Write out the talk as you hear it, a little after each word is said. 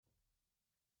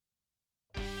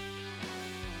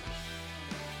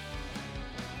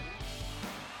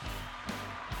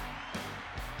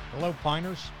Hello,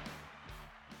 Piners.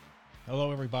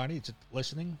 Hello, everybody. It's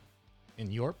listening in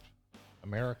Europe,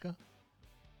 America,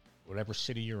 whatever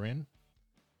city you're in.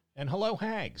 And hello,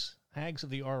 Hags. Hags of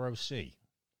the ROC.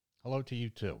 Hello to you,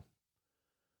 too.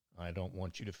 I don't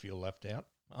want you to feel left out.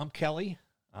 I'm Kelly.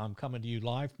 I'm coming to you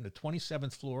live from the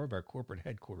 27th floor of our corporate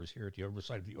headquarters here at the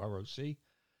oversight of the ROC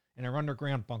in our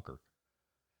underground bunker.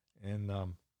 And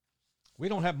we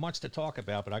don't have much to talk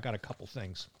about, but I got a couple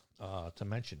things to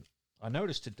mention. I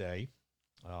noticed today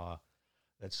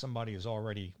that somebody has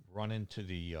already run into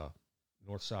the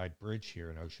North Side Bridge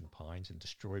here in Ocean Pines and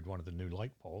destroyed one of the new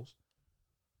light poles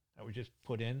that we just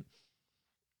put in.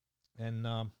 And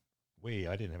I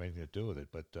didn't have anything to do with it,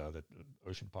 but that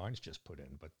Ocean Pines just put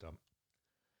in. But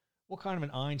what kind of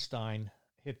an Einstein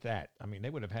hit that? I mean,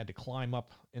 they would have had to climb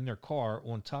up in their car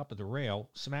on top of the rail,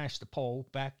 smash the pole,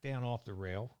 back down off the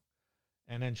rail,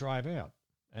 and then drive out.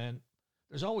 And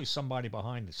there's always somebody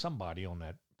behind somebody on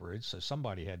that bridge, so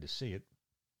somebody had to see it.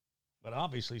 But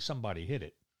obviously somebody hit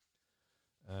it.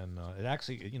 And it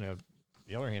actually,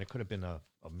 the other hand, it could have been a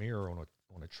mirror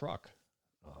on a truck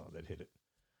that hit it.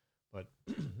 But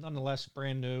nonetheless,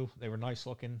 brand new. They were nice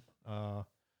looking,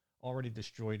 already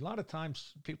destroyed. A lot of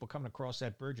times people coming across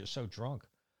that bridge are so drunk.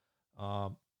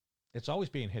 It's always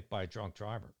being hit by a drunk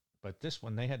driver. But this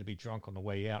one, they had to be drunk on the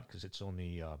way out because it's on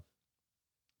the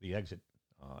exit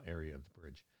area of the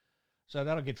bridge. So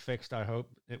that'll get fixed, I hope.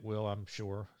 It will, I'm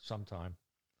sure, sometime.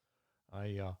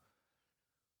 I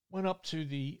went up to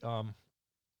the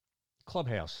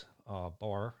clubhouse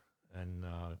bar and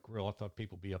grill. I thought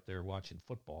people would be up there watching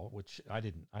football, which I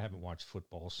didn't. I haven't watched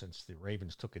football since the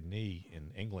Ravens took a knee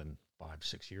in England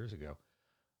 5-6 years ago.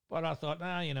 But I thought,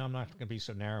 I'm not going to be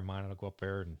so narrow-minded. I'll go up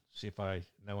there and see if I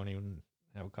know anyone,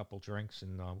 have a couple drinks,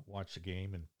 and watch the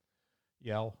game and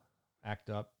yell, act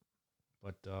up.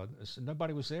 But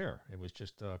nobody was there. It was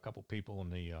just a couple people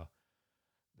in the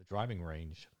driving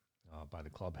range by the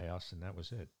clubhouse, and that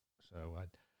was it. So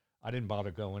I didn't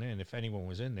bother going in. If anyone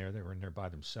was in there, they were in there by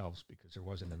themselves because there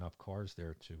wasn't enough cars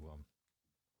there to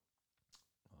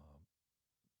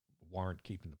warrant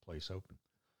keeping the place open.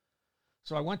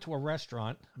 So I went to a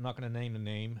restaurant. I'm not going to name the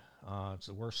name. It's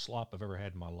the worst slop I've ever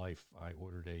had in my life. I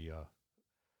ordered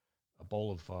a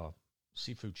bowl of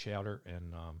seafood chowder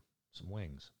and some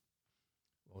wings.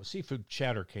 Well, the seafood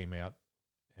chowder came out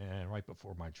and right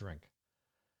before my drink.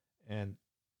 And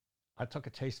I took a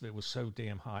taste of it. It was so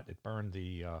damn hot. It burned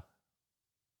the,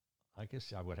 I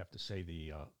guess I would have to say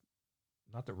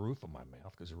not the roof of my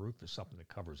mouth, because the roof is something that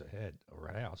covers a head or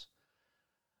a house.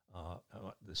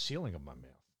 The ceiling of my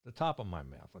mouth, the top of my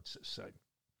mouth, let's just say.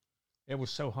 It was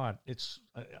so hot. It's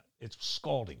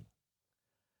scalding.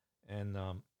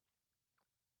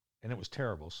 And it was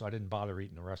terrible, so I didn't bother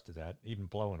eating the rest of that. Even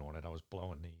blowing on it, I was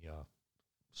blowing the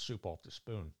soup off the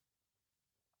spoon.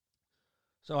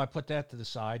 So I put that to the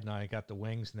side, and I got the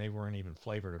wings, and they weren't even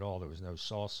flavored at all. There was no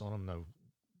sauce on them,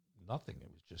 nothing.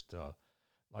 It was just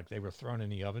like they were thrown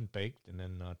in the oven, baked, and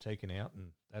then taken out, and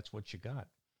that's what you got.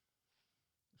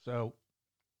 So,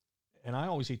 and I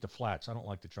always eat the flats. I don't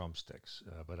like the drumsticks,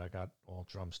 but I got all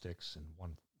drumsticks and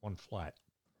one flat.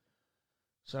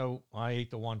 So I ate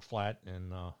the one flat,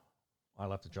 and I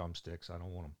left the drumsticks. I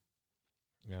don't want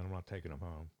them. I'm not taking them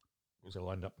home because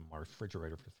they'll end up in my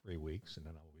refrigerator for 3 weeks, and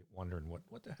then I'll be wondering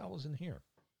what the hell is in here.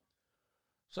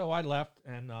 So I left,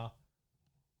 and there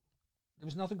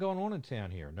was nothing going on in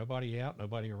town here. Nobody out,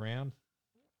 nobody around.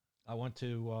 I went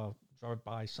to drive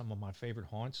by some of my favorite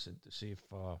haunts to see if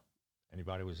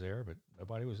anybody was there, but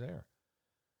nobody was there.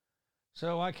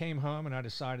 So I came home, and I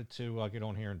decided to get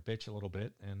on here and bitch a little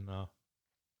bit, and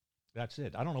that's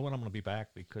it. I don't know when I'm going to be back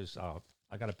because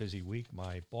I got a busy week.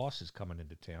 My boss is coming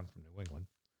into town from New England,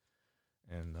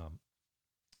 and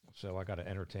so I got to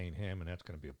entertain him, and that's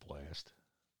going to be a blast.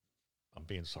 I'm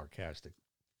being sarcastic.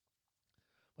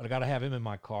 But I got to have him in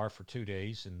my car for 2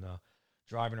 days and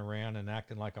driving around and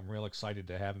acting like I'm real excited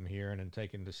to have him here, and then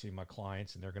taking him to see my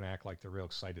clients, and they're going to act like they're real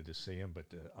excited to see him. But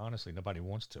honestly, nobody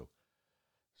wants to.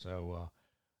 So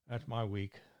that's my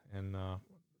week. And,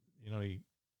 the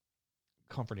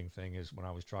comforting thing is when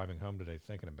I was driving home today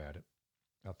thinking about it,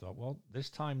 I thought, well, this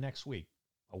time next week,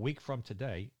 a week from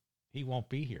today, he won't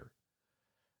be here.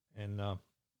 And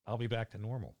I'll be back to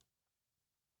normal.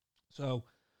 So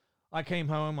I came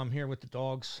home. I'm here with the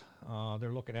dogs.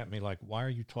 They're looking at me like, why are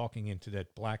you talking into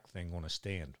that black thing on a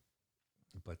stand?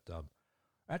 But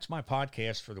that's my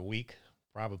podcast for the week,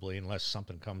 probably, unless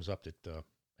something comes up that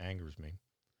angers me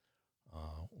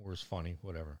or is funny,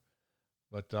 whatever.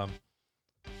 But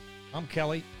I'm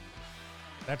Kelly.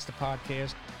 That's the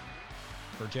podcast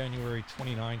for January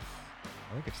 29th.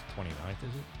 I think it's the 29th,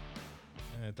 is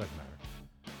it? It doesn't matter.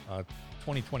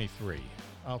 2023.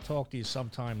 I'll talk to you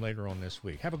sometime later on this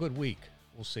week. Have a good week.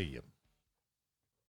 We'll see you.